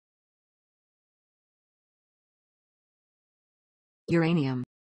Uranium.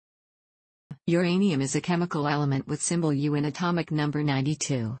 Uranium is a chemical element with symbol U and atomic number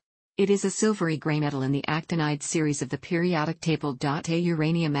 92. It is a silvery-grey metal in the actinide series of the periodic table. A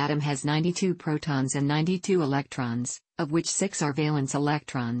uranium atom has 92 protons and 92 electrons, of which 6 are valence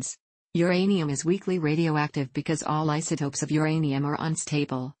electrons. Uranium is weakly radioactive because all isotopes of uranium are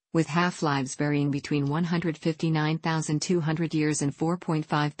unstable, with half-lives varying between 159,200 years and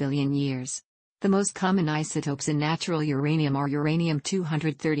 4.5 billion years. The most common isotopes in natural uranium are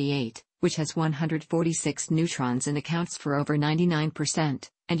uranium-238, which has 146 neutrons and accounts for over 99%,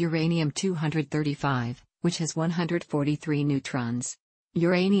 and uranium-235, which has 143 neutrons.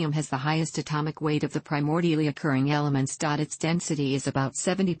 Uranium has the highest atomic weight of the primordially occurring elements. Its density is about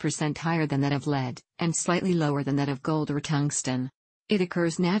 70% higher than that of lead, and slightly lower than that of gold or tungsten. It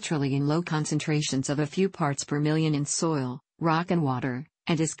occurs naturally in low concentrations of a few parts per million in soil, rock and water,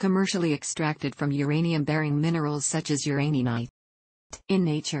 and is commercially extracted from uranium-bearing minerals such as uraninite. In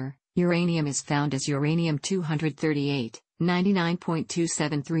nature, uranium is found as uranium-238,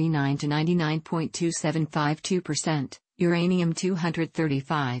 99.2739 to 99.2752%,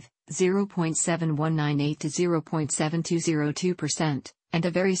 uranium-235, 0.7198 to 0.7202%, and a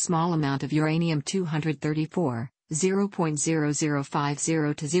very small amount of uranium-234,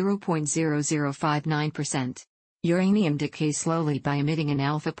 0.0050 to 0.0059%. Uranium decays slowly by emitting an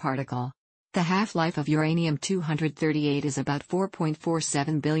alpha particle. The half-life of uranium-238 is about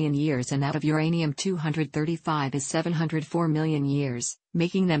 4.47 billion years and that of uranium-235 is 704 million years,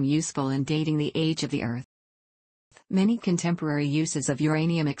 making them useful in dating the age of the Earth. Many contemporary uses of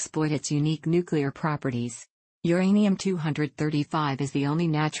uranium exploit its unique nuclear properties. Uranium-235 is the only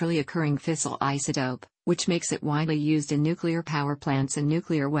naturally occurring fissile isotope, which makes it widely used in nuclear power plants and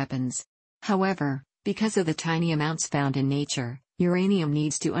nuclear weapons. However, because of the tiny amounts found in nature, uranium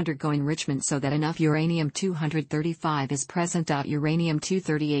needs to undergo enrichment so that enough uranium-235 is present.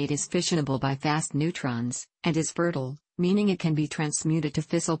 Uranium-238 is fissionable by fast neutrons, and is fertile, meaning it can be transmuted to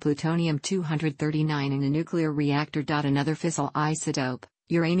fissile plutonium-239 in a nuclear reactor. Another fissile isotope,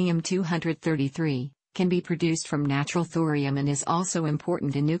 uranium-233, can be produced from natural thorium and is also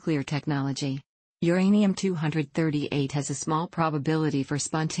important in nuclear technology. Uranium-238 has a small probability for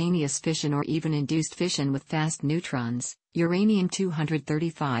spontaneous fission or even induced fission with fast neutrons.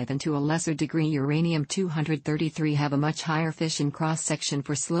 Uranium-235 and to a lesser degree uranium-233 have a much higher fission cross-section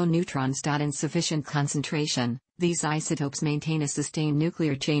for slow neutrons. In sufficient concentration, these isotopes maintain a sustained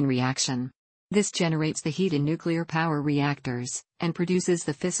nuclear chain reaction. This generates the heat in nuclear power reactors, and produces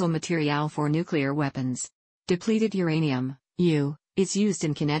the fissile material for nuclear weapons. Depleted uranium, U, is used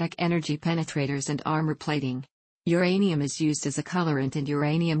in kinetic energy penetrators and armor plating. Uranium is used as a colorant in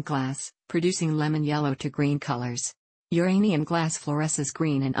uranium glass, producing lemon yellow to green colors. Uranium glass fluoresces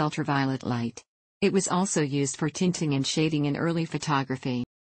green in ultraviolet light. It was also used for tinting and shading in early photography.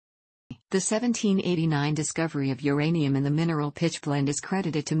 The 1789 discovery of uranium in the mineral pitchblende is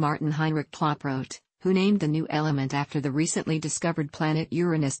credited to Martin Heinrich Klaproth, who named the new element after the recently discovered planet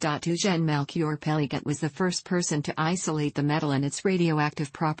Uranus. Eugène Melchior Peligot was the first person to isolate the metal, and its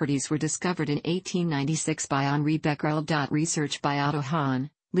radioactive properties were discovered in 1896 by Henri Becquerel. Research by Otto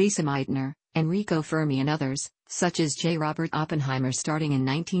Hahn, Lisa Meitner, Enrico Fermi and others, such as J. Robert Oppenheimer starting in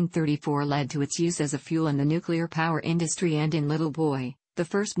 1934 led to its use as a fuel in the nuclear power industry and in Little Boy, the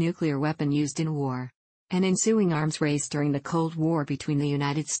first nuclear weapon used in war. An ensuing arms race during the Cold War between the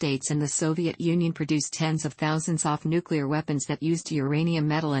United States and the Soviet Union produced tens of thousands of nuclear weapons that used uranium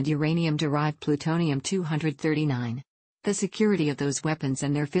metal and uranium-derived plutonium-239. The security of those weapons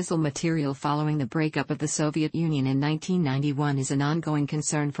and their fissile material following the breakup of the Soviet Union in 1991 is an ongoing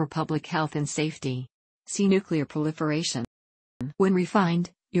concern for public health and safety. See nuclear proliferation. When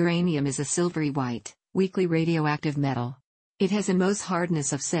refined, uranium is a silvery white, weakly radioactive metal. It has a Mohs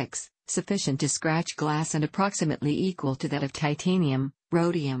hardness of 6. Sufficient to scratch glass and approximately equal to that of titanium,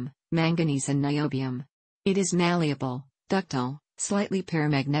 rhodium, manganese and niobium. It is malleable, ductile, slightly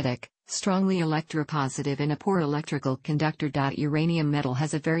paramagnetic, strongly electropositive and a poor electrical conductor. Uranium metal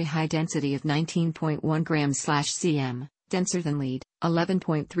has a very high density of 19.1 grams/cm, denser than lead,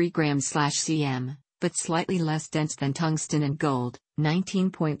 11.3 grams/cm, but slightly less dense than tungsten and gold,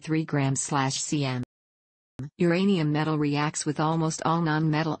 19.3 grams/cm. Uranium metal reacts with almost all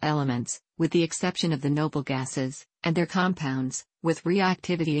non-metal elements, with the exception of the noble gases, and their compounds, with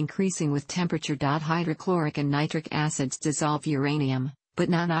reactivity increasing with temperature. Hydrochloric and nitric acids dissolve uranium, but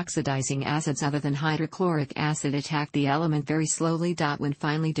non-oxidizing acids other than hydrochloric acid attack the element very slowly. When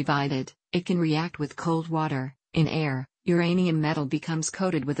finally divided, it can react with cold water. In air, uranium metal becomes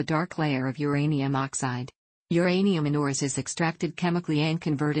coated with a dark layer of uranium oxide. Uranium in ores is extracted chemically and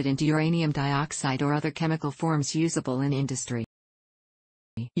converted into uranium dioxide or other chemical forms usable in industry.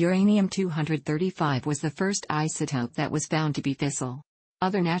 Uranium-235 was the first isotope that was found to be fissile.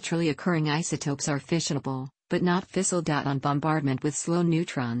 Other naturally occurring isotopes are fissionable, but not fissile. On bombardment with slow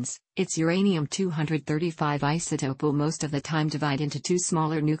neutrons, its uranium-235 isotope will most of the time divide into two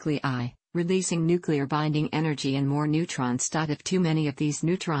smaller nuclei, releasing nuclear binding energy and more neutrons. If too many of these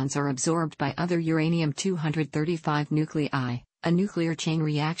neutrons are absorbed by other uranium-235 nuclei, a nuclear chain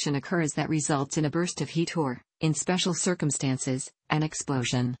reaction occurs that results in a burst of heat or, in special circumstances, an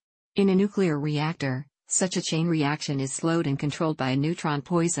explosion. In a nuclear reactor, such a chain reaction is slowed and controlled by a neutron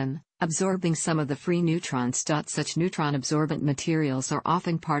poison, absorbing some of the free neutrons. Such neutron-absorbent materials are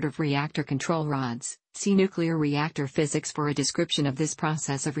often part of reactor control rods. See nuclear reactor physics for a description of this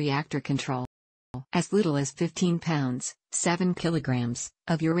process of reactor control. As little as 15 pounds, 7 kilograms,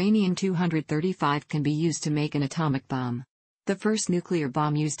 of uranium-235 can be used to make an atomic bomb. The first nuclear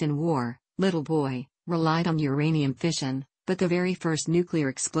bomb used in war, Little Boy, relied on uranium fission, but the very first nuclear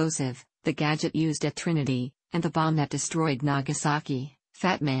explosive, the gadget used at Trinity, and the bomb that destroyed Nagasaki,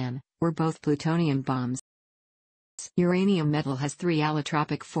 Fat Man, were both plutonium bombs. Uranium metal has three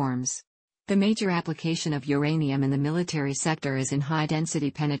allotropic forms. The major application of uranium in the military sector is in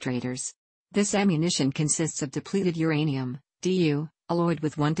high-density penetrators. This ammunition consists of depleted uranium, Du, alloyed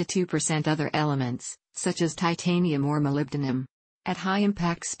with 1–2% other elements, such as titanium or molybdenum. At high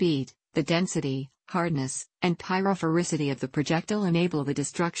impact speed, the density, hardness, and pyrophoricity of the projectile enable the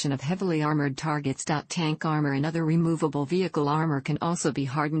destruction of heavily armored targets. Tank armor and other removable vehicle armor can also be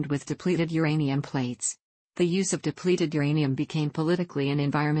hardened with depleted uranium plates. The use of depleted uranium became politically and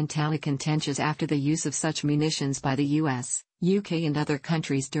environmentally contentious after the use of such munitions by the US, UK and other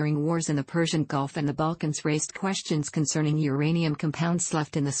countries during wars in the Persian Gulf and the Balkans raised questions concerning uranium compounds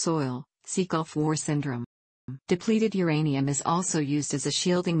left in the soil. See Gulf War syndrome. Depleted uranium is also used as a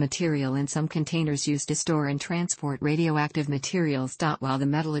shielding material in some containers used to store and transport radioactive materials. While the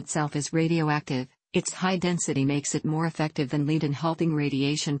metal itself is radioactive, its high density makes it more effective than lead in halting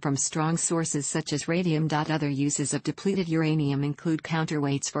radiation from strong sources such as radium. Other uses of depleted uranium include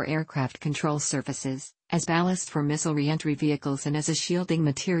counterweights for aircraft control surfaces, as ballast for missile reentry vehicles, and as a shielding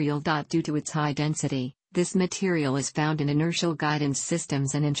material. Due to its high density, this material is found in inertial guidance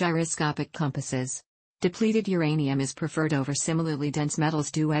systems and in gyroscopic compasses. Depleted uranium is preferred over similarly dense metals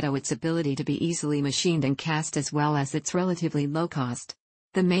due to its ability to be easily machined and cast as well as its relatively low cost.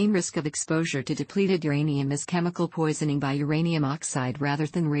 The main risk of exposure to depleted uranium is chemical poisoning by uranium oxide rather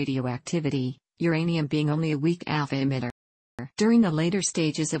than radioactivity, uranium being only a weak alpha emitter. During the later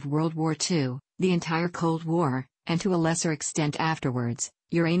stages of World War II, the entire Cold War, and to a lesser extent afterwards,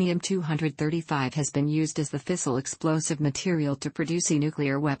 uranium-235 has been used as the fissile explosive material to produce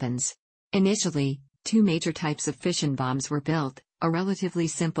nuclear weapons. Initially, two major types of fission bombs were built, a relatively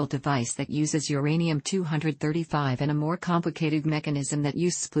simple device that uses uranium-235 and a more complicated mechanism that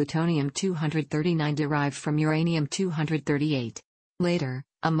uses plutonium-239 derived from uranium-238. Later,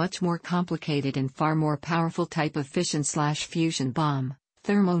 a much more complicated and far more powerful type of fission/fusion bomb,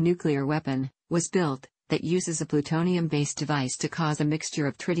 thermonuclear weapon, was built, that uses a plutonium-based device to cause a mixture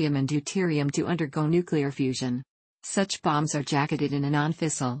of tritium and deuterium to undergo nuclear fusion. Such bombs are jacketed in a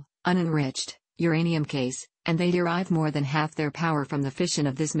non-fissile, unenriched, uranium case, and they derive more than half their power from the fission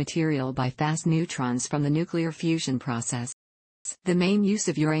of this material by fast neutrons from the nuclear fusion process. The main use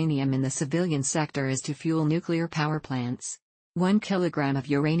of uranium in the civilian sector is to fuel nuclear power plants. 1 kilogram of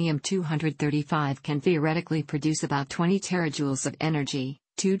uranium-235 can theoretically produce about 20 terajoules of energy,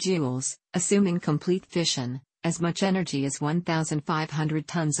 2 joules, assuming complete fission, as much energy as 1,500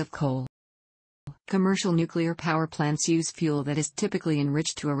 tons of coal. Commercial nuclear power plants use fuel that is typically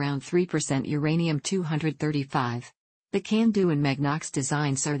enriched to around 3% uranium-235. The CANDU and Magnox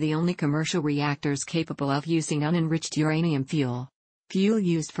designs are the only commercial reactors capable of using unenriched uranium fuel. Fuel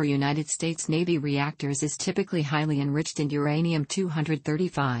used for United States Navy reactors is typically highly enriched in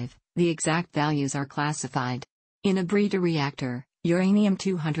uranium-235. The exact values are classified. In a breeder reactor,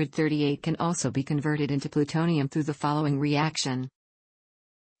 uranium-238 can also be converted into plutonium through the following reaction.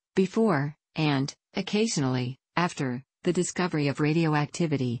 Before, and, occasionally, after, the discovery of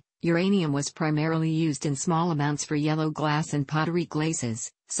radioactivity, uranium was primarily used in small amounts for yellow glass and pottery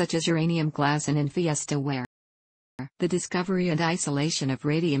glazes, such as uranium glass and in Fiesta ware. The discovery and isolation of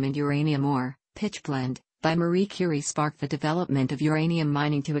radium and uranium ore, pitchblende, by Marie Curie sparked the development of uranium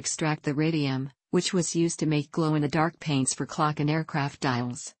mining to extract the radium, which was used to make glow-in-the-dark paints for clock and aircraft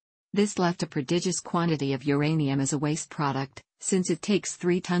dials. This left a prodigious quantity of uranium as a waste product, since it takes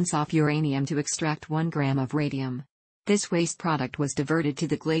 3 tons of uranium to extract 1 gram of radium. This waste product was diverted to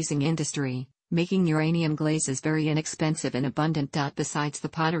the glazing industry, making uranium glazes very inexpensive and abundant. Besides the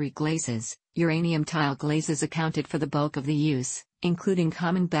pottery glazes, uranium tile glazes accounted for the bulk of the use. including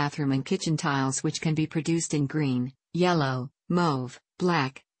common bathroom and kitchen tiles, which can be produced in green, yellow, mauve,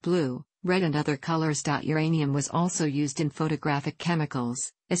 black, blue, red and other colors. Uranium was also used in photographic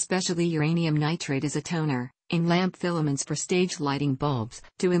chemicals, especially uranium nitrate as a toner, in lamp filaments for stage lighting bulbs,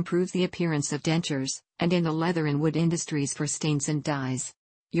 to improve the appearance of dentures, and in the leather and wood industries for stains and dyes.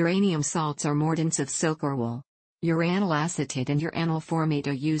 Uranium salts are mordants of silk or wool. Uranyl acetate and uranyl formate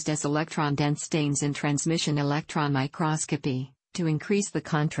are used as electron-dense stains in transmission electron microscopy, to increase the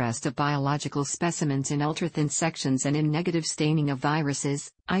contrast of biological specimens in ultra-thin sections and in negative staining of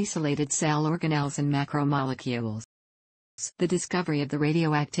viruses, isolated cell organelles and macromolecules. The discovery of the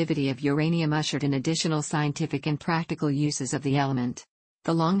radioactivity of uranium ushered in additional scientific and practical uses of the element.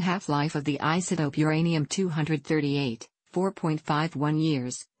 The long half-life of the isotope uranium-238, 4.51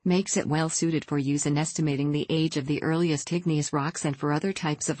 years, makes it well suited for use in estimating the age of the earliest igneous rocks and for other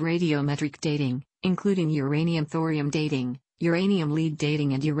types of radiometric dating, including uranium-thorium dating, uranium-lead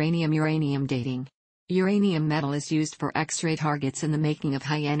dating and uranium-uranium dating. Uranium metal is used for X-ray targets in the making of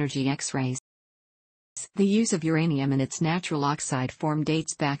high-energy X-rays. The use of uranium in its natural oxide form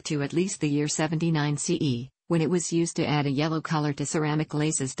dates back to at least the year 79 CE, when it was used to add a yellow color to ceramic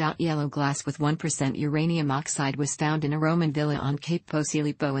glazes. Yellow glass with 1% uranium oxide was found in a Roman villa on Cape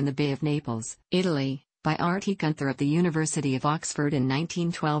Posillipo in the Bay of Naples, Italy, by R.T. Gunther of the University of Oxford in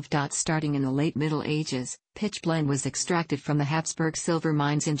 1912. Starting in the late Middle Ages, pitchblende was extracted from the Habsburg silver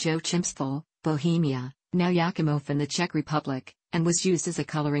mines in Joachimsthal, Bohemia, now Yakimov in the Czech Republic, and was used as a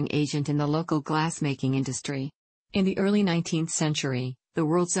coloring agent in the local glassmaking industry. In the early 19th century, the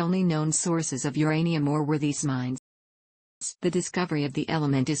world's only known sources of uranium ore were these mines. The discovery of the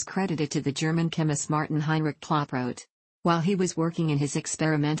element is credited to the German chemist Martin Heinrich Klaproth. While he was working in his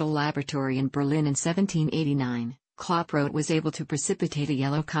experimental laboratory in Berlin in 1789, Klaproth was able to precipitate a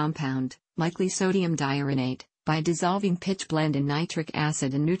yellow compound, likely sodium diuranate, by dissolving pitchblende in nitric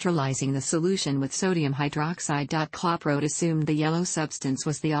acid and neutralizing the solution with sodium hydroxide. Klaproth assumed the yellow substance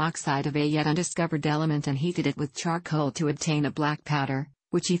was the oxide of a yet undiscovered element and heated it with charcoal to obtain a black powder,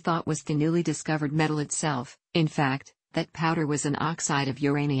 which he thought was the newly discovered metal itself. In fact, that powder was an oxide of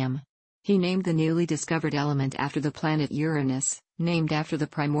uranium. He named the newly discovered element after the planet Uranus, named after the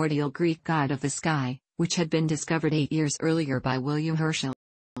primordial Greek god of the sky, which had been discovered 8 years earlier by William Herschel.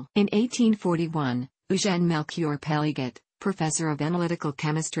 In 1841, Eugène Melchior Péligot, professor of analytical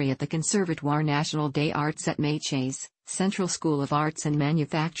chemistry at the Conservatoire National des Arts at Métiers, Central School of Arts and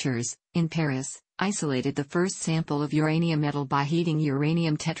Manufactures, in Paris, isolated the first sample of uranium metal by heating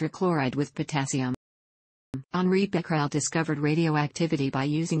uranium tetrachloride with potassium. Henri Becquerel discovered radioactivity by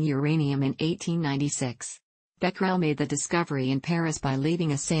using uranium in 1896. Becquerel made the discovery in Paris by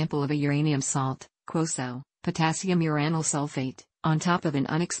leaving a sample of a uranium salt, quoso, potassium uranyl sulfate, on top of an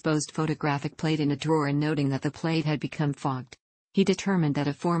unexposed photographic plate in a drawer and noting that the plate had become fogged. He determined that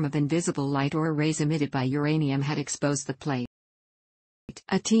a form of invisible light or rays emitted by uranium had exposed the plate.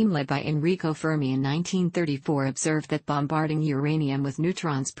 A team led by Enrico Fermi in 1934 observed that bombarding uranium with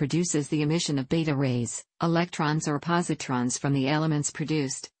neutrons produces the emission of beta rays, electrons or positrons from the elements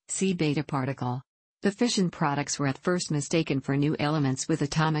produced, see beta particle. The fission products were at first mistaken for new elements with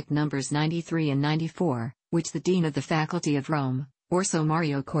atomic numbers 93 and 94, which the dean of the faculty of Rome, Orso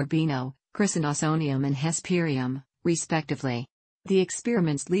Mario Corbino, christened osonium and hesperium, respectively. The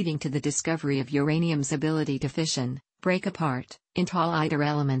experiments leading to the discovery of uranium's ability to fission, break apart, into other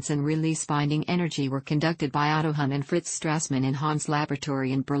elements and release binding energy were conducted by Otto Hahn and Fritz Strassmann in Hahn's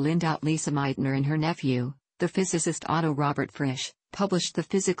laboratory in Berlin. Lisa Meitner and her nephew, the physicist Otto Robert Frisch, published the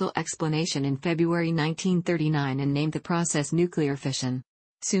physical explanation in February 1939 and named the process nuclear fission.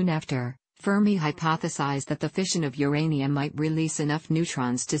 Soon after, Fermi hypothesized that the fission of uranium might release enough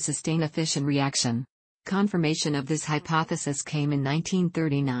neutrons to sustain a fission reaction. Confirmation of this hypothesis came in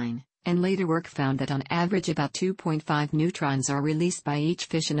 1939, and later work found that on average about 2.5 neutrons are released by each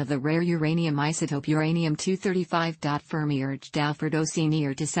fission of the rare uranium isotope uranium-235. Fermi urged Alfred O.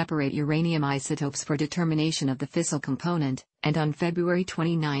 Sr. to separate uranium isotopes for determination of the fissile component, and on February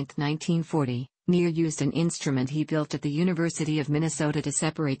 29, 1940, Near used an instrument he built at the University of Minnesota to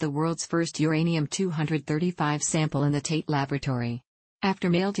separate the world's first uranium-235 sample in the Tate Laboratory. After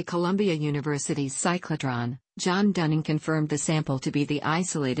mail to Columbia University's cyclotron, John Dunning confirmed the sample to be the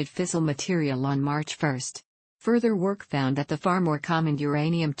isolated fissile material on March 1. Further work found that the far more common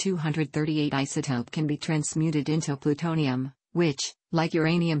uranium-238 isotope can be transmuted into plutonium, which, like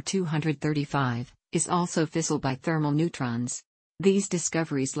uranium-235, is also fissiled by thermal neutrons. These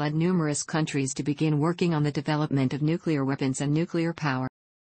discoveries led numerous countries to begin working on the development of nuclear weapons and nuclear power.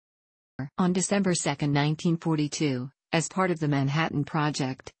 On December 2, 1942, as part of the Manhattan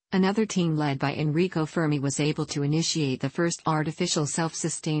Project, Another team led by Enrico Fermi was able to initiate the first artificial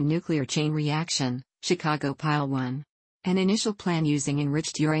self-sustained nuclear chain reaction, Chicago Pile 1. An initial plan using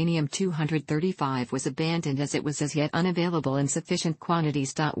enriched uranium-235 was abandoned as it was as yet unavailable in sufficient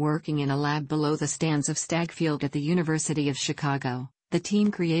quantities. Working in a lab below the stands of Stagfield at the University of Chicago, the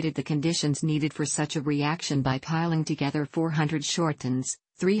team created the conditions needed for such a reaction by piling together 400 short tons,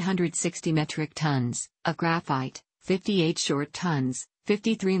 360 metric tons, of graphite, 58 short tons,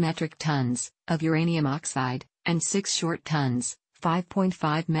 53 metric tons, of uranium oxide, and 6 short tons,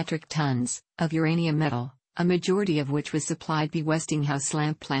 5.5 metric tons, of uranium metal, a majority of which was supplied by Westinghouse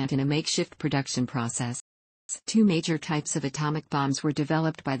lamp plant in a makeshift production process. Two major types of atomic bombs were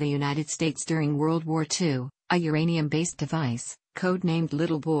developed by the United States during World War II, a uranium-based device, codenamed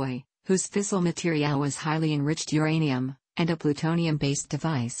Little Boy, whose fissile material was highly enriched uranium, and a plutonium-based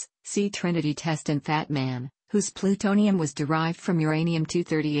device, see Trinity test and Fat Man, whose plutonium was derived from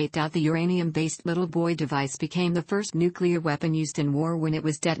uranium-238. The uranium-based Little Boy device became the first nuclear weapon used in war when it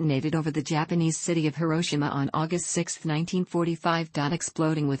was detonated over the Japanese city of Hiroshima on August 6, 1945.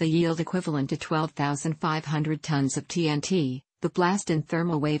 Exploding with a yield equivalent to 12,500 tons of TNT, the blast and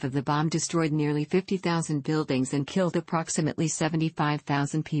thermal wave of the bomb destroyed nearly 50,000 buildings and killed approximately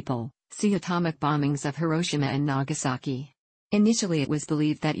 75,000 people. See atomic bombings of Hiroshima and Nagasaki. Initially it was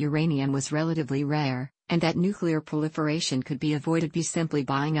believed that uranium was relatively rare, and that nuclear proliferation could be avoided by simply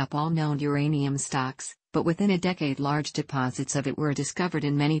buying up all known uranium stocks, but within a decade large deposits of it were discovered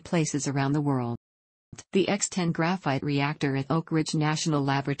in many places around the world. The X-10 graphite reactor at Oak Ridge National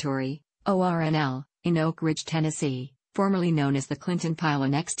Laboratory, ORNL, in Oak Ridge, Tennessee, formerly known as the Clinton Pile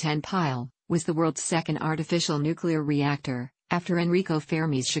and X-10 Pile, was the world's second artificial nuclear reactor, after Enrico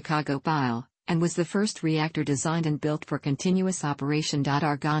Fermi's Chicago Pile, and was the first reactor designed and built for continuous operation.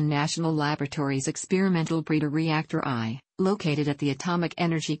 Argonne National Laboratory's Experimental Breeder Reactor I, located at the Atomic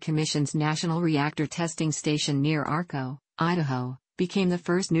Energy Commission's National Reactor Testing Station near Arco, Idaho, became the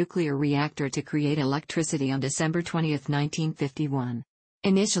first nuclear reactor to create electricity on December 20, 1951.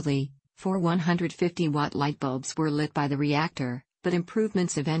 Initially, 4 150-watt light bulbs were lit by the reactor, but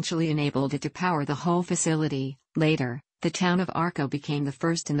improvements eventually enabled it to power the whole facility. Later, the town of Arco became the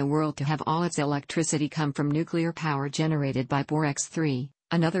first in the world to have all its electricity come from nuclear power generated by Borex-3,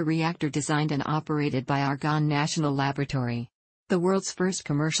 another reactor designed and operated by Argonne National Laboratory. The world's first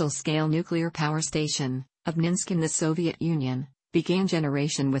commercial-scale nuclear power station, Obninsk in the Soviet Union, began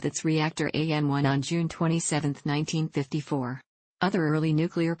generation with its reactor AN-1 on June 27, 1954. Other early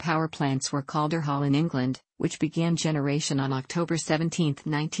nuclear power plants were Calder Hall in England, which began generation on October 17,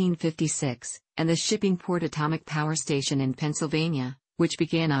 1956, and the Shippingport Atomic Power Station in Pennsylvania, which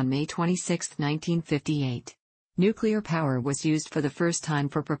began on May 26, 1958. Nuclear power was used for the first time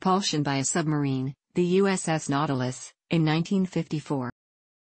for propulsion by a submarine, the USS Nautilus, in 1954.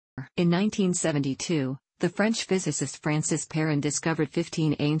 In 1972, the French physicist Francis Perrin discovered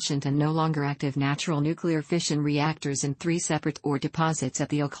 15 ancient and no longer active natural nuclear fission reactors in 3 separate ore deposits at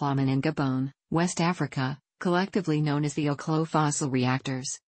the Oklaman in Gabon, West Africa, collectively known as the Oklo fossil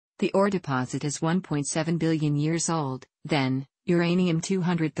reactors. The ore deposit is 1.7 billion years old. Then,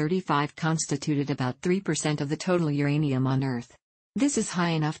 uranium-235 constituted about 3% of the total uranium on Earth. This is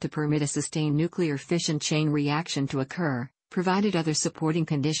high enough to permit a sustained nuclear fission chain reaction to occur, provided other supporting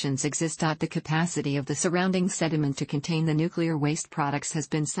conditions exist. The capacity of the surrounding sediment to contain the nuclear waste products has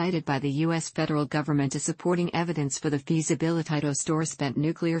been cited by the U.S. federal government as supporting evidence for the feasibility to store spent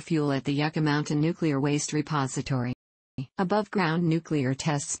nuclear fuel at the Yucca Mountain Nuclear Waste Repository. Above-ground nuclear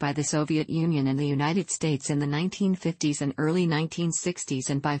tests by the Soviet Union and the United States in the 1950s and early 1960s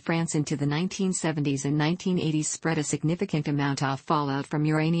and by France into the 1970s and 1980s spread a significant amount of fallout from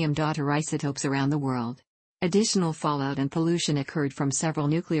uranium daughter isotopes around the world. Additional fallout and pollution occurred from several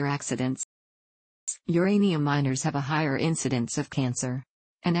nuclear accidents. Uranium miners have a higher incidence of cancer.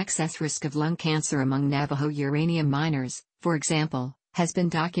 An excess risk of lung cancer among Navajo uranium miners, for example, has been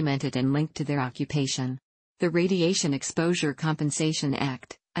documented and linked to their occupation. The Radiation Exposure Compensation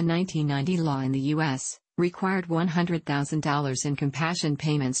Act, a 1990 law in the U.S., required $100,000 in compassion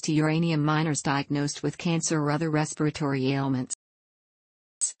payments to uranium miners diagnosed with cancer or other respiratory ailments.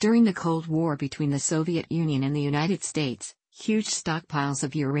 During the Cold War between the Soviet Union and the United States, huge stockpiles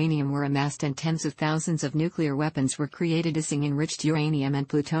of uranium were amassed and tens of thousands of nuclear weapons were created using enriched uranium and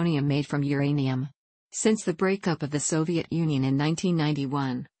plutonium made from uranium. Since the breakup of the Soviet Union in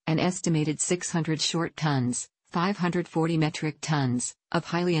 1991, an estimated 600 short tons, 540 metric tons, of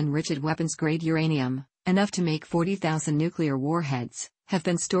highly enriched weapons-grade uranium, enough to make 40,000 nuclear warheads, have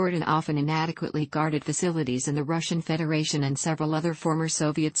been stored in often inadequately guarded facilities in the Russian Federation and several other former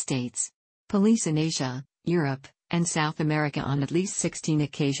Soviet states. Police in Asia, Europe, and South America on at least 16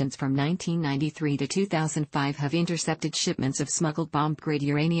 occasions from 1993 to 2005 have intercepted shipments of smuggled bomb-grade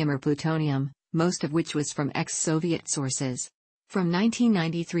uranium or plutonium, most of which was from ex-Soviet sources. From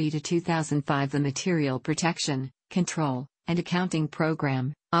 1993 to 2005 the Material Protection, Control, and Accounting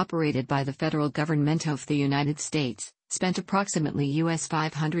Program, operated by the federal government of the United States, spent approximately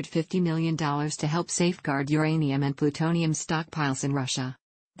 $550 million to help safeguard uranium and plutonium stockpiles in Russia.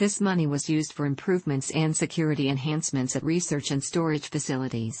 This money was used for improvements and security enhancements at research and storage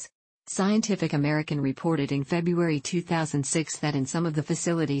facilities. Scientific American reported in February 2006 that in some of the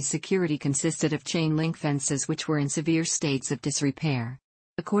facilities security consisted of chain link fences which were in severe states of disrepair.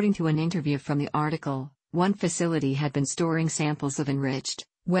 According to an interview from the article, one facility had been storing samples of enriched,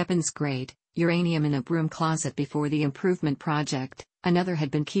 weapons-grade, uranium in a broom closet before the improvement project, another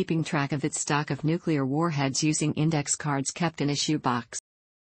had been keeping track of its stock of nuclear warheads using index cards kept in a shoebox.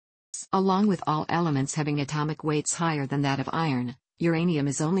 Along with all elements having atomic weights higher than that of iron, uranium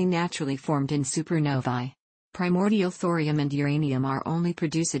is only naturally formed in supernovae. Primordial thorium and uranium are only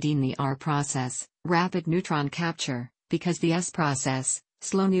produced in the R process, rapid neutron capture, because the S process,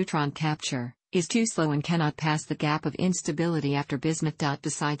 slow neutron capture, is too slow and cannot pass the gap of instability after bismuth.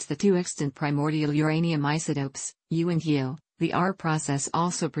 Besides the two extant primordial uranium isotopes, U and U, the R process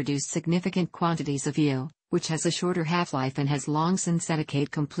also produced significant quantities of U, which has a shorter half-life and has long since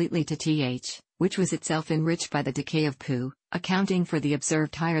decayed completely to Th, which was itself enriched by the decay of Pu, accounting for the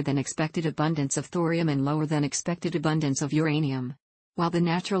observed higher than expected abundance of thorium and lower than expected abundance of uranium. While the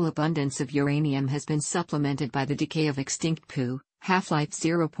natural abundance of uranium has been supplemented by the decay of extinct Pu, half-life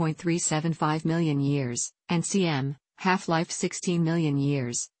 0.375 million years, and Cm, half-life 16 million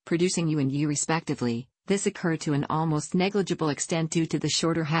years, producing U and U respectively, this occurred to an almost negligible extent due to the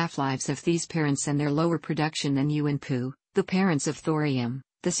shorter half-lives of these parents and their lower production than U and Pu, the parents of thorium.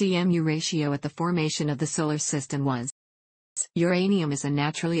 The Cmu ratio at the formation of the solar system was. Uranium is a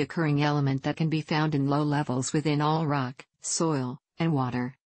naturally occurring element that can be found in low levels within all rock, soil, and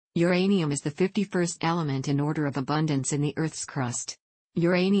water. Uranium is the 51st element in order of abundance in the Earth's crust.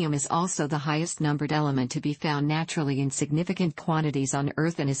 Uranium is also the highest numbered element to be found naturally in significant quantities on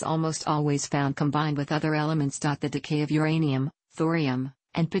Earth and is almost always found combined with other elements. The decay of uranium, thorium,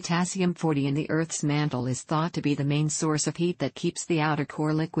 and potassium-40 in the Earth's mantle is thought to be the main source of heat that keeps the outer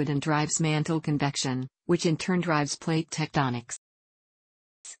core liquid and drives mantle convection, which in turn drives plate tectonics.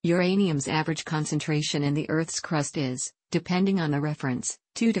 Uranium's average concentration in the Earth's crust is, depending on the reference,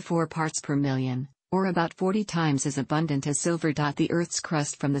 2 to 4 parts per million, or about 40 times as abundant as silver. The Earth's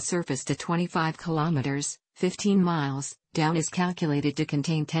crust from the surface to 25 kilometers, 15 miles, down is calculated to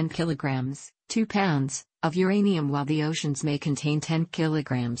contain 10 kilograms, 2 pounds, of uranium, while the oceans may contain 10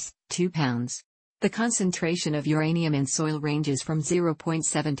 kilograms, 2 pounds. The concentration of uranium in soil ranges from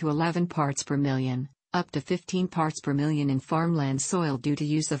 0.7 to 11 parts per million, up to 15 parts per million in farmland soil due to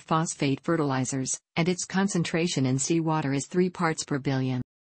use of phosphate fertilizers, and its concentration in seawater is 3 parts per billion.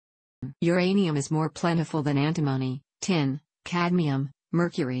 Uranium is more plentiful than antimony, tin, cadmium,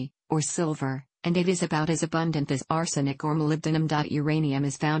 mercury, or silver, and it is about as abundant as arsenic or molybdenum. Uranium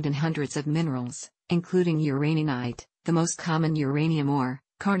is found in hundreds of minerals, including uraninite, the most common uranium ore,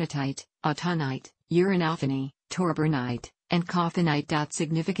 carnotite, autunite, uranophenite, torbernite, and coffinite.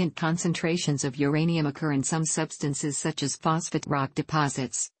 Significant concentrations of uranium occur in some substances such as phosphate rock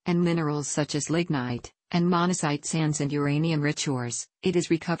deposits, and minerals such as lignite and monazite sands and uranium-rich ores. It is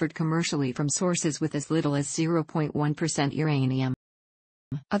recovered commercially from sources with as little as 0.1% uranium.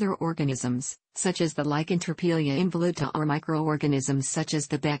 Other organisms, such as the Lycanthropelia involuta, or microorganisms such as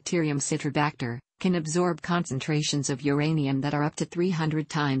the bacterium Citrobacter, can absorb concentrations of uranium that are up to 300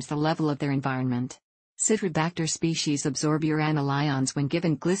 times the level of their environment. Citrobacter species absorb uranyl ions when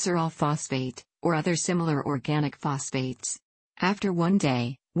given glycerol phosphate, or other similar organic phosphates. After 1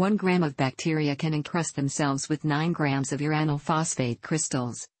 day, 1 gram of bacteria can encrust themselves with 9 grams of uranyl phosphate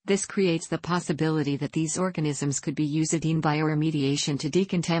crystals. This creates the possibility that these organisms could be used in bioremediation to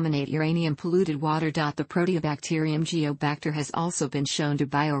decontaminate uranium-polluted water. The proteobacterium Geobacter has also been shown to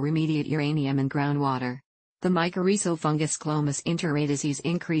bioremediate uranium in groundwater. The mycorrhizal fungus Clomis interradices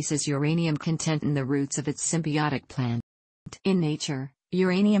increases uranium content in the roots of its symbiotic plant. In nature,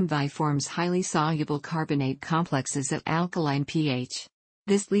 uranium forms highly soluble carbonate complexes at alkaline pH.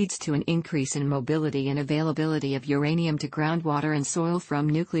 This leads to an increase in mobility and availability of uranium to groundwater and soil from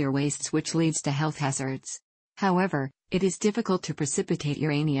nuclear wastes, which leads to health hazards. However, it is difficult to precipitate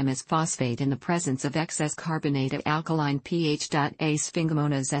uranium as phosphate in the presence of excess carbonate at alkaline pH. A.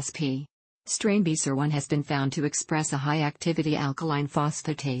 Sphingomonas sp. Strain BSR1 has been found to express a high-activity alkaline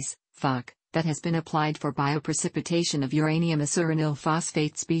phosphatase, PHOC, that has been applied for bioprecipitation of uranium asuranyl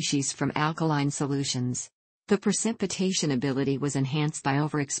phosphate species from alkaline solutions. The precipitation ability was enhanced by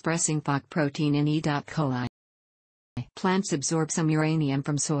overexpressing Foc protein in E. coli. Plants absorb some uranium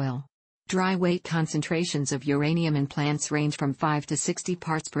from soil. Dry weight concentrations of uranium in plants range from 5 to 60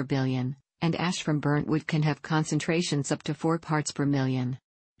 parts per billion, and ash from burnt wood can have concentrations up to 4 parts per million.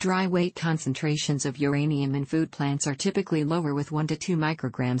 Dry weight concentrations of uranium in food plants are typically lower, with 1 to 2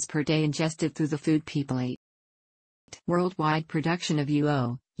 micrograms per day ingested through the food people eat. Worldwide production of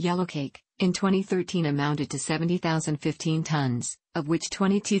UO, yellowcake, in 2013 amounted to 70,015 tons, of which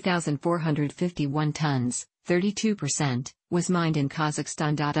 22,451 tons, 32%, was mined in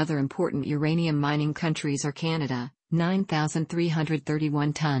Kazakhstan. Other important uranium mining countries are Canada,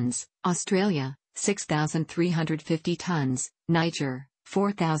 9,331 tons, Australia, 6,350 tons, Niger,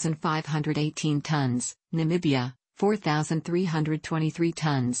 4,518 tons, Namibia, 4,323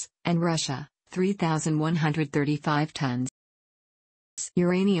 tons, and Russia, 3,135 tons.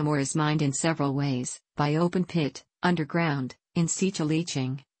 Uranium ore is mined in several ways: by open pit, underground, in situ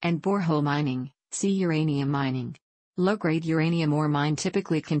leaching, and borehole mining. See uranium mining. Low-grade uranium ore mine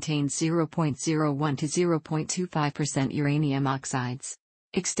typically contains 0.01 to 0.25% uranium oxides.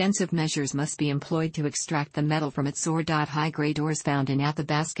 Extensive measures must be employed to extract the metal from its ore. High-grade ores found in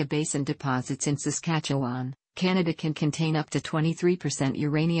Athabasca Basin deposits in Saskatchewan, Canada can contain up to 23%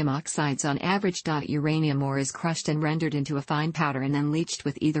 uranium oxides on average. Uranium ore is crushed and rendered into a fine powder and then leached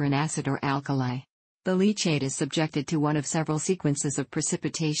with either an acid or alkali. The leachate is subjected to one of several sequences of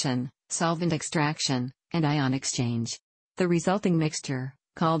precipitation, solvent extraction, and ion exchange. The resulting mixture,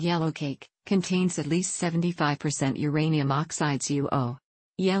 called yellowcake, contains at least 75% uranium oxides UO.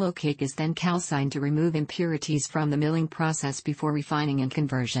 Yellowcake is then calcined to remove impurities from the milling process before refining and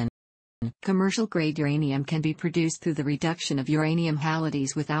conversion. Commercial-grade uranium can be produced through the reduction of uranium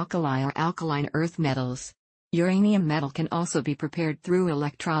halides with alkali or alkaline earth metals. Uranium metal can also be prepared through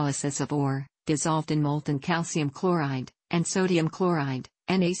electrolysis of ore, dissolved in molten calcium chloride, and sodium chloride,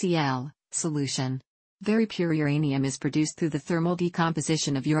 NaCl, solution. Very pure uranium is produced through the thermal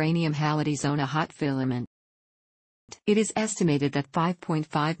decomposition of uranium halides on a hot filament. It is estimated that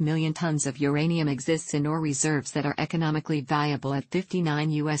 5.5 million tons of uranium exists in ore reserves that are economically valuable at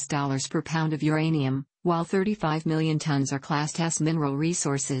 $59 per pound of uranium, while 35 million tons are classed as mineral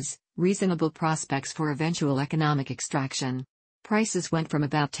resources, reasonable prospects for eventual economic extraction. Prices went from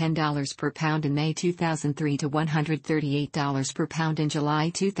about $10 per pound in May 2003 to $138 per pound in July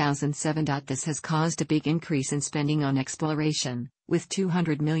 2007. This has caused a big increase in spending on exploration, with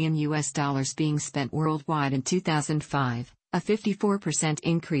 $200 million being spent worldwide in 2005, a 54%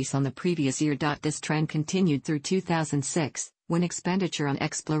 increase on the previous year. This trend continued through 2006, when expenditure on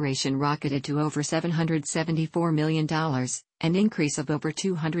exploration rocketed to over $774 million, an increase of over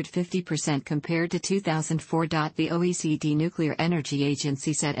 250% compared to 2004. The OECD Nuclear Energy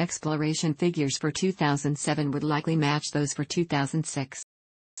Agency said exploration figures for 2007 would likely match those for 2006.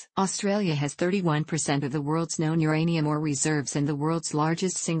 Australia has 31% of the world's known uranium ore reserves and the world's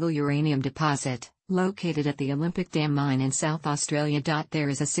largest single uranium deposit, located at the Olympic Dam mine in South Australia. There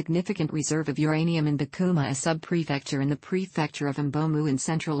is a significant reserve of uranium in Bakuma, a sub-prefecture in the prefecture of Mbomu in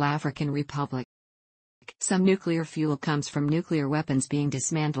Central African Republic. Some nuclear fuel comes from nuclear weapons being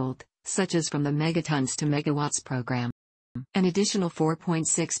dismantled, such as from the megatons to megawatts program. An additional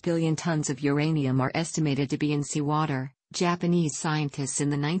 4.6 billion tons of uranium are estimated to be in seawater. Japanese scientists in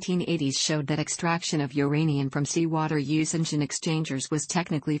the 1980s showed that extraction of uranium from seawater using exchangers was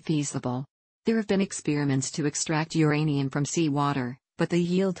technically feasible. There have been experiments to extract uranium from seawater, but the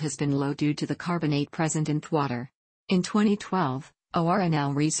yield has been low due to the carbonate present in water. In 2012,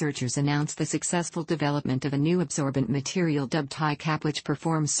 ORNL researchers announced the successful development of a new absorbent material dubbed HiCap, which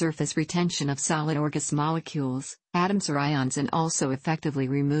performs surface retention of solid or gas molecules, atoms or ions, and also effectively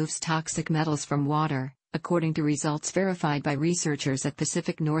removes toxic metals from water, according to results verified by researchers at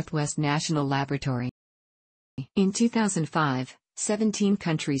Pacific Northwest National Laboratory. In 2005, 17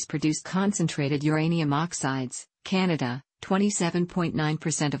 countries produced concentrated uranium oxides: Canada,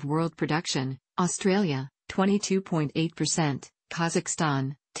 27.9% of world production, Australia, 22.8%,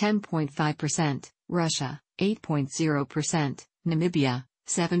 Kazakhstan, 10.5%, Russia, 8.0%, Namibia,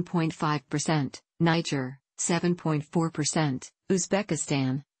 7.5%, Niger, 7.4%,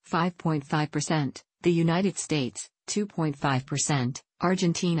 Uzbekistan, 5.5%, the United States, 2.5%,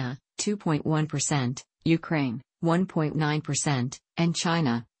 Argentina, 2.1%, Ukraine, 1.9%, and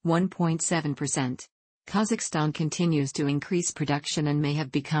China, 1.7%. Kazakhstan continues to increase production and may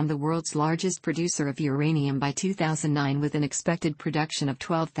have become the world's largest producer of uranium by 2009, with an expected production of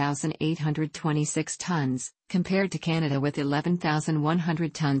 12,826 tons, compared to Canada with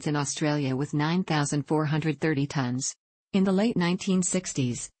 11,100 tons and Australia with 9,430 tons. In the late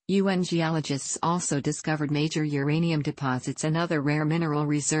 1960s, UN geologists also discovered major uranium deposits and other rare mineral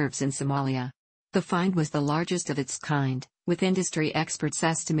reserves in Somalia. The find was the largest of its kind, with industry experts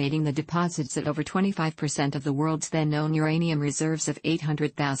estimating the deposits at over 25% of the world's then-known uranium reserves of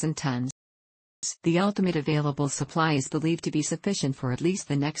 800,000 tons. The ultimate available supply is believed to be sufficient for at least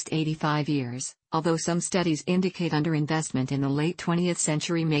the next 85 years, although some studies indicate underinvestment in the late 20th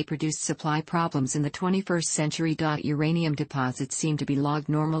century may produce supply problems in the 21st century. Uranium deposits seem to be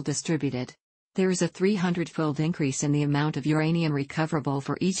log-normal distributed. There is a 300-fold increase in the amount of uranium recoverable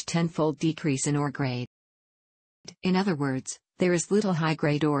for each 10-fold decrease in ore grade. In other words, there is little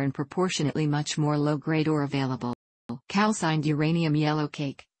high-grade ore and proportionately much more low-grade ore available. Calcined uranium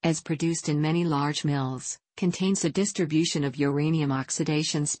yellowcake, as produced in many large mills, contains a distribution of uranium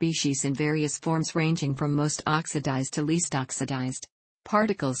oxidation species in various forms ranging from most oxidized to least oxidized.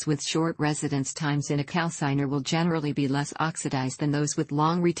 Particles with short residence times in a calciner will generally be less oxidized than those with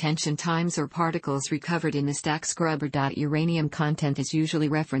long retention times or particles recovered in the stack scrubber. Uranium content is usually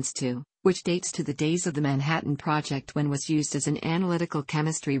referenced to, which dates to the days of the Manhattan Project when was used as an analytical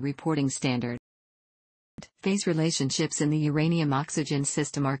chemistry reporting standard. Phase relationships in the uranium-oxygen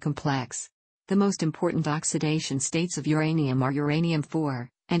system are complex. The most important oxidation states of uranium are uranium-4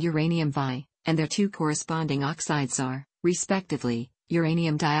 and uranium-Vi, and their two corresponding oxides are, respectively,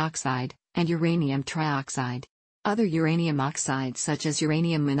 uranium dioxide and uranium trioxide. Other uranium oxides such as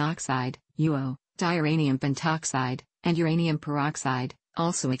uranium monoxide, UO, diuranium pentoxide, and uranium peroxide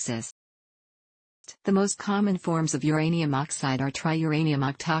also exist. The most common forms of uranium oxide are triuranium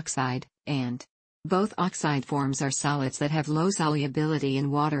octoxide, and both oxide forms are solids that have low solubility in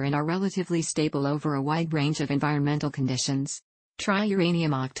water and are relatively stable over a wide range of environmental conditions.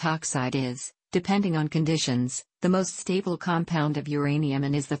 Triuranium octoxide is, depending on conditions, the most stable compound of uranium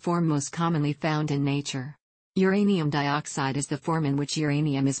and is the form most commonly found in nature. Uranium dioxide is the form in which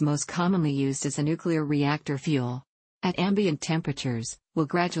uranium is most commonly used as a nuclear reactor fuel. At ambient temperatures, will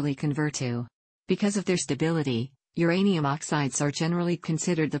gradually convert to. Because of their stability, uranium oxides are generally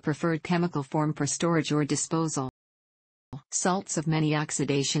considered the preferred chemical form for storage or disposal. Salts of many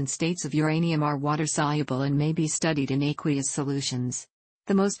oxidation states of uranium are water-soluble and may be studied in aqueous solutions.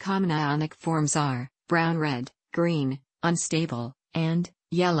 The most common ionic forms are brown, red, green, unstable, and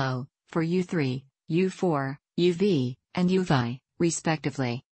yellow, for U3, U4, UV, and UVi,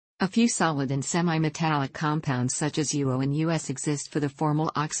 respectively. A few solid and semi-metallic compounds such as UO and US exist for the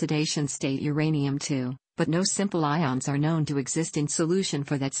formal oxidation state uranium-2. But no simple ions are known to exist in solution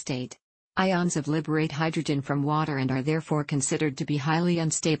for that state. Ions of liberate hydrogen from water and are therefore considered to be highly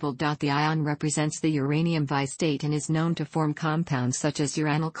unstable. The ion represents the uranium-Vi state and is known to form compounds such as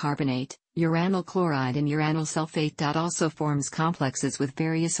uranyl carbonate, uranyl chloride and uranyl sulfate. Also forms complexes with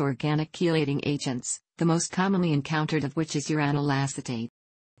various organic chelating agents, the most commonly encountered of which is uranyl acetate.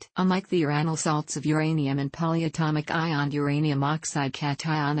 Unlike the uranyl salts of uranium and polyatomic ion uranium oxide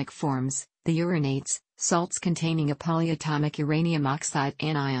cationic forms, the uranates, salts containing a polyatomic uranium oxide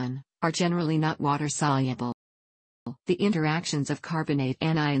anion, are generally not water-soluble. The interactions of carbonate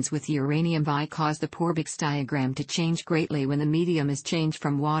anions with uranium-Vi cause the Porbix diagram to change greatly when the medium is changed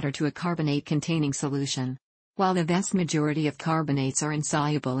from water to a carbonate-containing solution. While the vast majority of carbonates are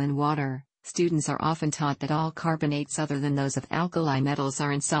insoluble in water, students are often taught that all carbonates other than those of alkali metals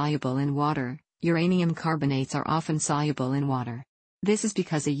are insoluble in water. Uranium carbonates are often soluble in water. This is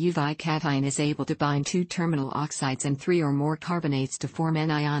because a UVi cation is able to bind two terminal oxides and three or more carbonates to form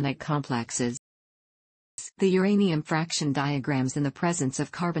anionic complexes. The uranium fraction diagrams in the presence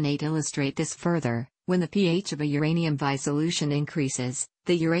of carbonate illustrate this further. When the pH of a uranium-Vi solution increases,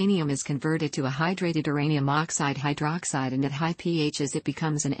 the uranium is converted to a hydrated uranium oxide hydroxide, and at high pHs it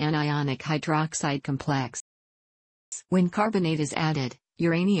becomes an anionic hydroxide complex. When carbonate is added,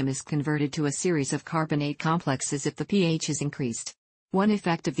 uranium is converted to a series of carbonate complexes if the pH is increased. One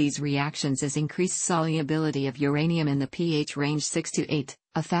effect of these reactions is increased solubility of uranium in the pH range 6 to 8,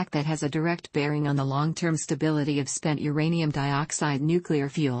 a fact that has a direct bearing on the long-term stability of spent uranium dioxide nuclear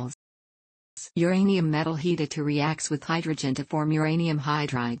fuels. Uranium metal heated to reacts with hydrogen to form uranium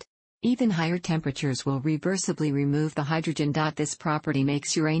hydride. Even higher temperatures will reversibly remove the hydrogen. This property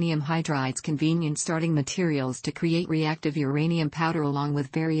makes uranium hydrides convenient starting materials to create reactive uranium powder along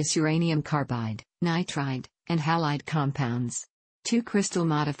with various uranium carbide, nitride, and halide compounds. Two crystal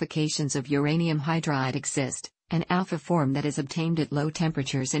modifications of uranium hydride exist, an alpha form that is obtained at low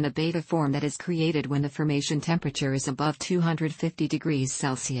temperatures and a beta form that is created when the formation temperature is above 250 degrees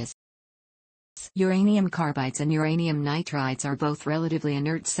Celsius. Uranium carbides and uranium nitrides are both relatively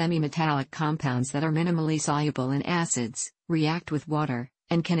inert semi-metallic compounds that are minimally soluble in acids, react with water,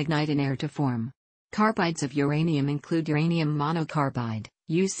 and can ignite in air to form Carbides of uranium include uranium monocarbide,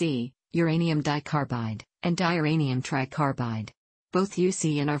 UC, uranium dicarbide, and diuranium tricarbide. Both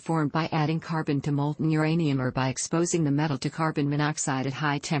UC and are formed by adding carbon to molten uranium or by exposing the metal to carbon monoxide at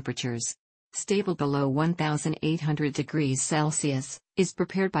high temperatures. Stable below 1800 degrees Celsius, is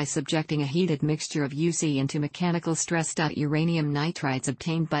prepared by subjecting a heated mixture of UC into mechanical stress. Uranium nitrides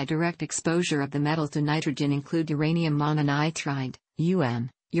obtained by direct exposure of the metal to nitrogen include uranium mononitride,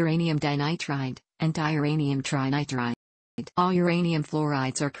 uranium dinitride, and diuranium trinitride. All uranium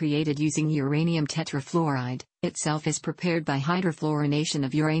fluorides are created using uranium tetrafluoride, itself is prepared by hydrofluorination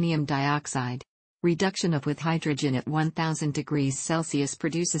of uranium dioxide. Reduction of with hydrogen at 1000 degrees Celsius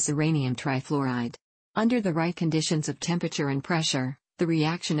produces uranium trifluoride. Under the right conditions of temperature and pressure, the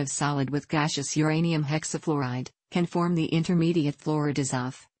reaction of solid with gaseous uranium hexafluoride can form the intermediate fluorides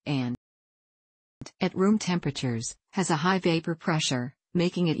of, and at room temperatures, has a high vapor pressure,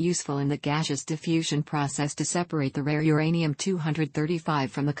 making it useful in the gaseous diffusion process to separate the rare uranium-235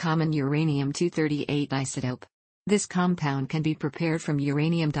 from the common uranium-238 isotope. This compound can be prepared from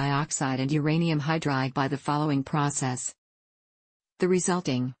uranium dioxide and uranium hydride by the following process. The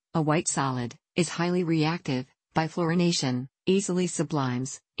resulting, a white solid, is highly reactive, by fluorination, easily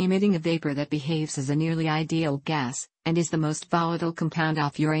sublimes, emitting a vapor that behaves as a nearly ideal gas, and is the most volatile compound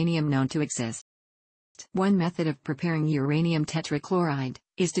of uranium known to exist. One method of preparing uranium tetrachloride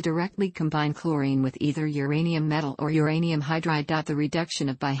is to directly combine chlorine with either uranium metal or uranium hydride. The reduction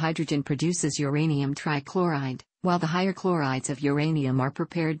of bihydrogen produces uranium trichloride, while the higher chlorides of uranium are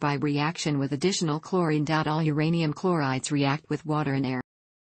prepared by reaction with additional chlorine. All uranium chlorides react with water and air.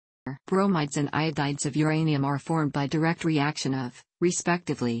 Bromides and iodides of uranium are formed by direct reaction of,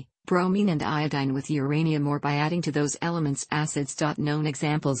 respectively, bromine and iodine with uranium or by adding to those elements acids. Known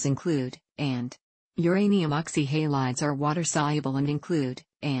examples include, and uranium oxyhalides are water-soluble and include,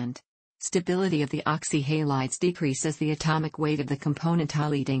 and stability of the oxyhalides decrease as the atomic weight of the component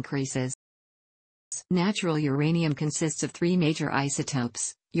halide increases. Natural uranium consists of three major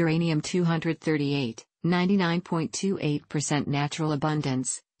isotopes: uranium-238, 99.28% natural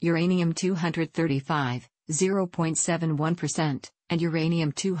abundance, uranium-235, 0.71%, and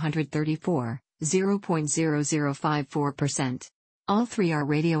uranium-234, 0.0054%. All three are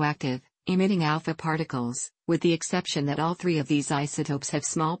radioactive, emitting alpha particles, with the exception that all three of these isotopes have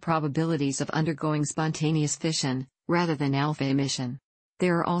small probabilities of undergoing spontaneous fission, rather than alpha emission.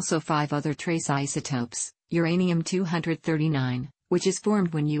 There are also 5 other trace isotopes: uranium-239, which is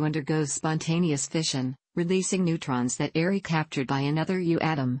formed when U undergoes spontaneous fission, releasing neutrons that are captured by another U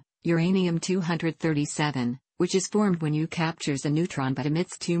atom; uranium-237, which is formed when U captures a neutron but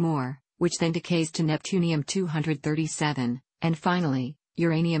emits 2 more, which then decays to neptunium-237, and finally,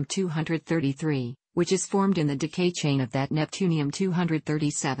 uranium-233, which is formed in the decay chain of that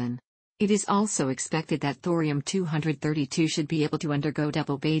neptunium-237. It is also expected that thorium-232 should be able to undergo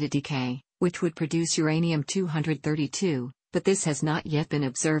double beta decay, which would produce uranium-232, but this has not yet been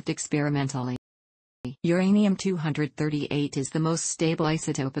observed experimentally. Uranium-238 is the most stable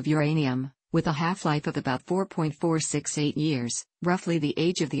isotope of uranium, with a half-life of about 4.468 years, roughly the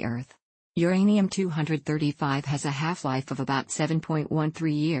age of the Earth. Uranium-235 has a half-life of about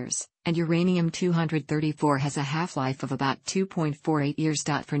 7.13 years, and uranium-234 has a half-life of about 2.48 years.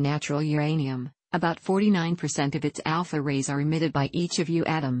 For natural uranium, about 49% of its alpha rays are emitted by each of U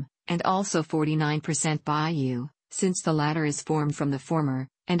atom, and also 49% by U, since the latter is formed from the former,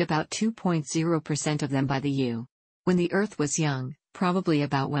 and about 2.0% of them by the U. When the Earth was young, probably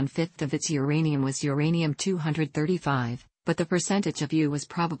about 1/5 of its uranium was uranium-235. But the percentage of U was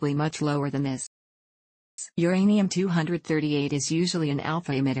probably much lower than this. Uranium-238 is usually an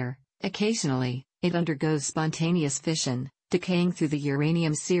alpha emitter. Occasionally, it undergoes spontaneous fission, decaying through the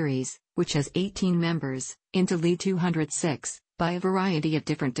uranium series, which has 18 members, into Li-206, by a variety of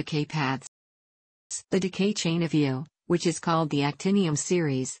different decay paths. The decay chain of U, which is called the actinium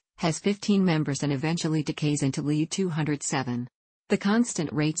series, has 15 members and eventually decays into Li-207. The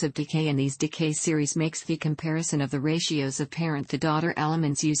constant rates of decay in these decay series makes the comparison of the ratios of parent to daughter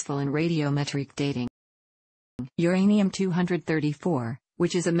elements useful in radiometric dating. Uranium-234,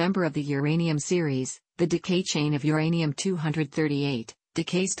 which is a member of the uranium series, the decay chain of uranium-238,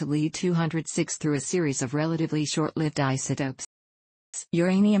 decays to Li-206 through a series of relatively short-lived isotopes.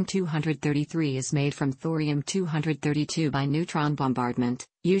 Uranium-233 is made from thorium-232 by neutron bombardment,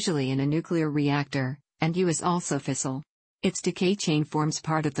 usually in a nuclear reactor, and U is also fissile. Its decay chain forms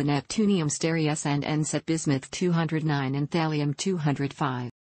part of the neptunium stereus and ends at bismuth-209 and thallium-205.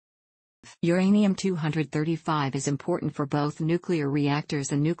 Uranium-235 is important for both nuclear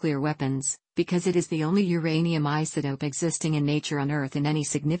reactors and nuclear weapons, Because it is the only uranium isotope existing in nature on Earth in any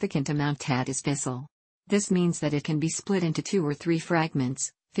significant amount that is fissile. This means that it can be split into 2 or 3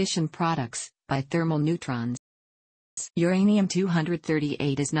 fragments, fission products, by thermal neutrons.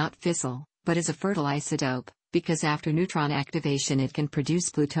 Uranium-238 is not fissile, but is a fertile isotope, because after neutron activation it can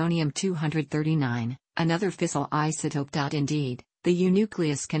produce plutonium-239, another fissile isotope. Indeed, the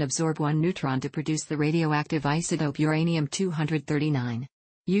U-nucleus can absorb 1 neutron to produce the radioactive isotope uranium-239.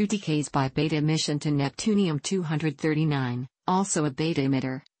 U decays by beta emission to neptunium-239, also a beta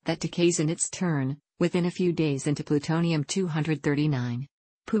emitter, that decays in its turn, within a few days into plutonium-239.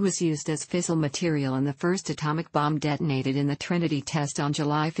 Pu was used as fissile material in the first atomic bomb detonated in the Trinity test on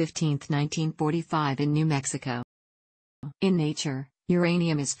July 15, 1945 in New Mexico. In nature,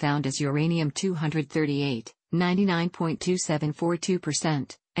 uranium is found as uranium-238,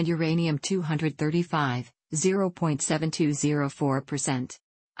 99.2742%, and uranium-235, 0.7204%.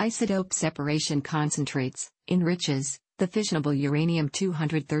 Isotope separation concentrates, enriches, the fissionable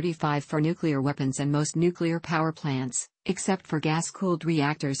uranium-235 for nuclear weapons and most nuclear power plants, except for gas-cooled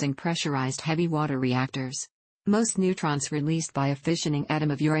reactors and pressurized heavy water reactors. Most neutrons released by a fissioning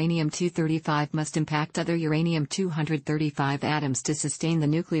atom of uranium-235 must impact other uranium-235 atoms to sustain the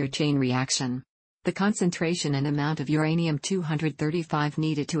nuclear chain reaction. The concentration and amount of uranium-235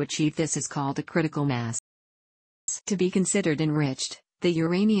 needed to achieve this is called a critical mass. To be considered enriched, the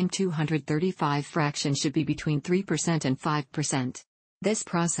uranium-235 fraction should be between 3% and 5%. This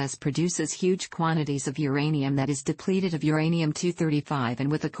process produces huge quantities of uranium that is depleted of uranium-235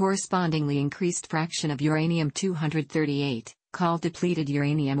 and with a correspondingly increased fraction of uranium-238, called depleted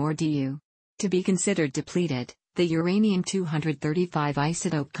uranium or Du. To be considered depleted, the uranium-235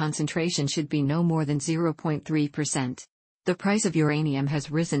 isotope concentration should be no more than 0.3%. The price of uranium has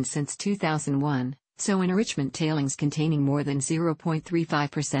risen since 2001. So enrichment tailings containing more than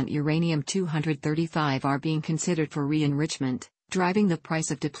 0.35% uranium-235 are being considered for re-enrichment, driving the price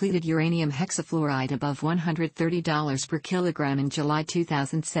of depleted uranium hexafluoride above $130 per kilogram in July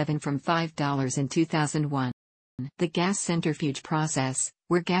 2007 from $5 in 2001. The gas centrifuge process,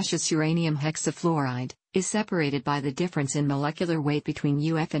 where gaseous uranium hexafluoride is separated by the difference in molecular weight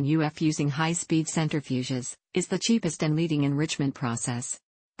between UF and UF using high-speed centrifuges, is the cheapest and leading enrichment process.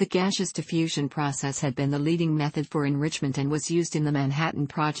 The gaseous diffusion process had been the leading method for enrichment and was used in the Manhattan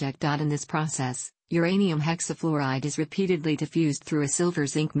Project. In this process, uranium hexafluoride is repeatedly diffused through a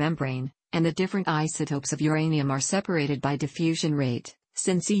silver-zinc membrane, and the different isotopes of uranium are separated by diffusion rate.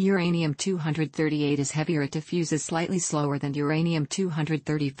 Since uranium-238 is heavier, it diffuses slightly slower than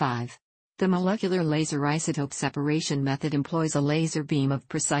uranium-235. The molecular laser isotope separation method employs a laser beam of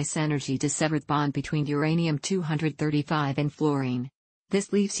precise energy to sever the bond between uranium-235 and fluorine.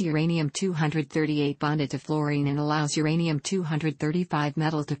 This leaves uranium-238 bonded to fluorine and allows uranium-235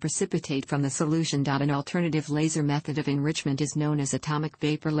 metal to precipitate from the solution. An alternative laser method of enrichment is known as atomic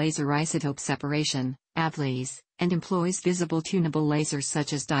vapor laser isotope separation, AVLASE, and employs visible tunable lasers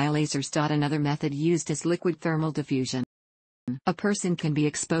such as dielasers. Another method used is liquid thermal diffusion. A person can be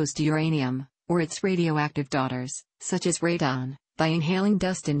exposed to uranium, or its radioactive daughters, such as radon, by inhaling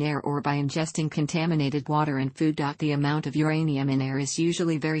dust in air or by ingesting contaminated water and food. The amount of uranium in air is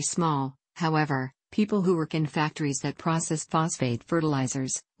usually very small. However, people who work in factories that process phosphate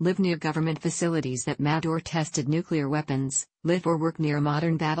fertilizers, live near government facilities that made or tested nuclear weapons, live or work near a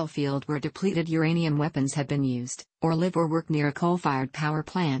modern battlefield where depleted uranium weapons have been used, or live or work near a coal-fired power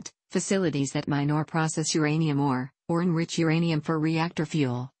plant, facilities that mine or process uranium or enrich uranium for reactor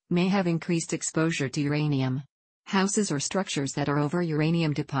fuel, may have increased exposure to uranium. Houses or structures that are over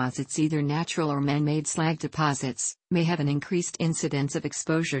uranium deposits, either natural or man-made slag deposits, may have an increased incidence of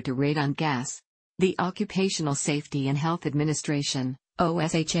exposure to radon gas. The Occupational Safety and Health Administration,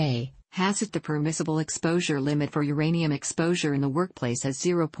 OSHA, has set the permissible exposure limit for uranium exposure in the workplace as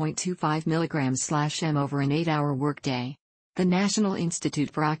 0.25 mg/m over an 8-hour workday. The National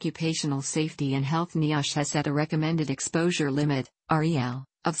Institute for Occupational Safety and Health NIOSH has set a recommended exposure limit, REL,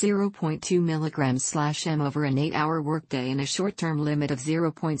 of 0.2 mg/m over an 8-hour workday and a short-term limit of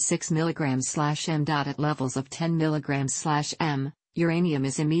 0.6 mg/m. At levels of 10 mg/m, uranium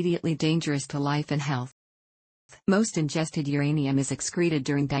is immediately dangerous to life and health. Most ingested uranium is excreted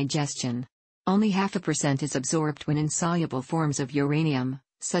during digestion. Only 0.5% is absorbed when insoluble forms of uranium,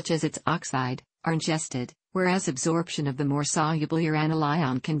 such as its oxide, are ingested, whereas absorption of the more soluble uranyl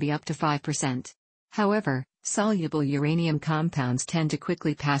ion can be up to 5%. However, soluble uranium compounds tend to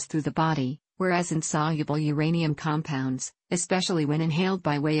quickly pass through the body, whereas insoluble uranium compounds, especially when inhaled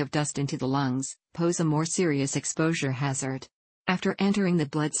by way of dust into the lungs, pose a more serious exposure hazard. After entering the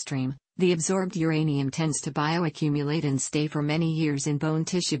bloodstream, The absorbed uranium tends to bioaccumulate and stay for many years in bone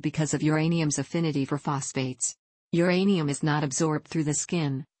tissue because of uranium's affinity for phosphates. Uranium is not absorbed through the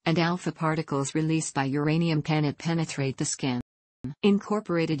skin, and alpha particles released by uranium cannot penetrate the skin.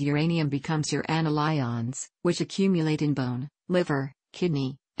 Incorporated uranium becomes uranyl ions, which accumulate in bone, liver,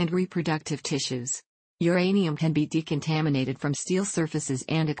 kidney, and reproductive tissues. Uranium can be decontaminated from steel surfaces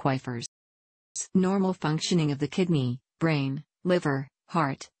and aquifers. Normal functioning of the kidney, brain, liver,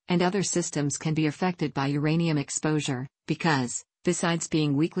 heart, and other systems can be affected by uranium exposure, because, besides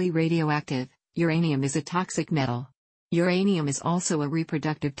being weakly radioactive, uranium is a toxic metal. Uranium is also a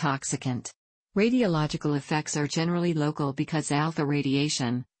reproductive toxicant. Radiological effects are generally local because alpha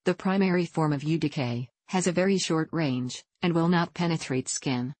radiation, the primary form of U-decay, has a very short range, and will not penetrate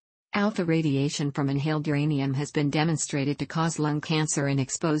skin. Alpha radiation from inhaled uranium has been demonstrated to cause lung cancer in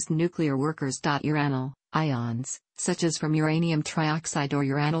exposed nuclear workers. Uranyl ions, such as from uranium trioxide or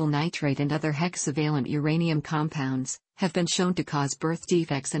uranyl nitrate and other hexavalent uranium compounds, have been shown to cause birth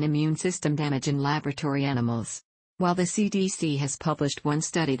defects and immune system damage in laboratory animals. While the CDC has published one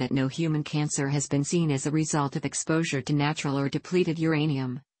study that no human cancer has been seen as a result of exposure to natural or depleted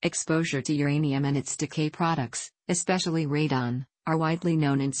uranium, exposure to uranium and its decay products, especially radon, are widely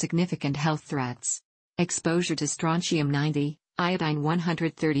known and significant health threats. Exposure to strontium-90,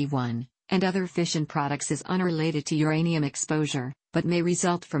 iodine-131, and other fission products is unrelated to uranium exposure, but may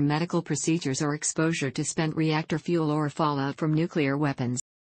result from medical procedures or exposure to spent reactor fuel or fallout from nuclear weapons.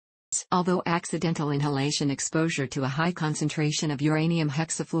 Although accidental inhalation exposure to a high concentration of uranium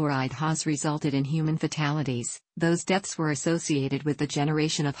hexafluoride has resulted in human fatalities, those deaths were associated with the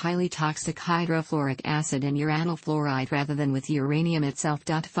generation of highly toxic hydrofluoric acid and uranyl fluoride rather than with uranium itself.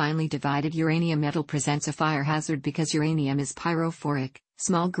 Finely divided uranium metal presents a fire hazard because uranium is pyrophoric.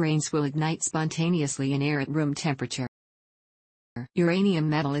 Small grains will ignite spontaneously in air at room temperature. Uranium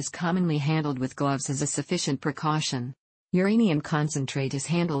metal is commonly handled with gloves as a sufficient precaution. Uranium concentrate is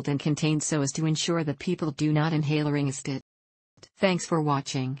handled and contained so as to ensure that people do not inhale or ingest it. Thanks for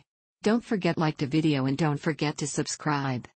watching. Don't forget to like the video and don't forget to subscribe.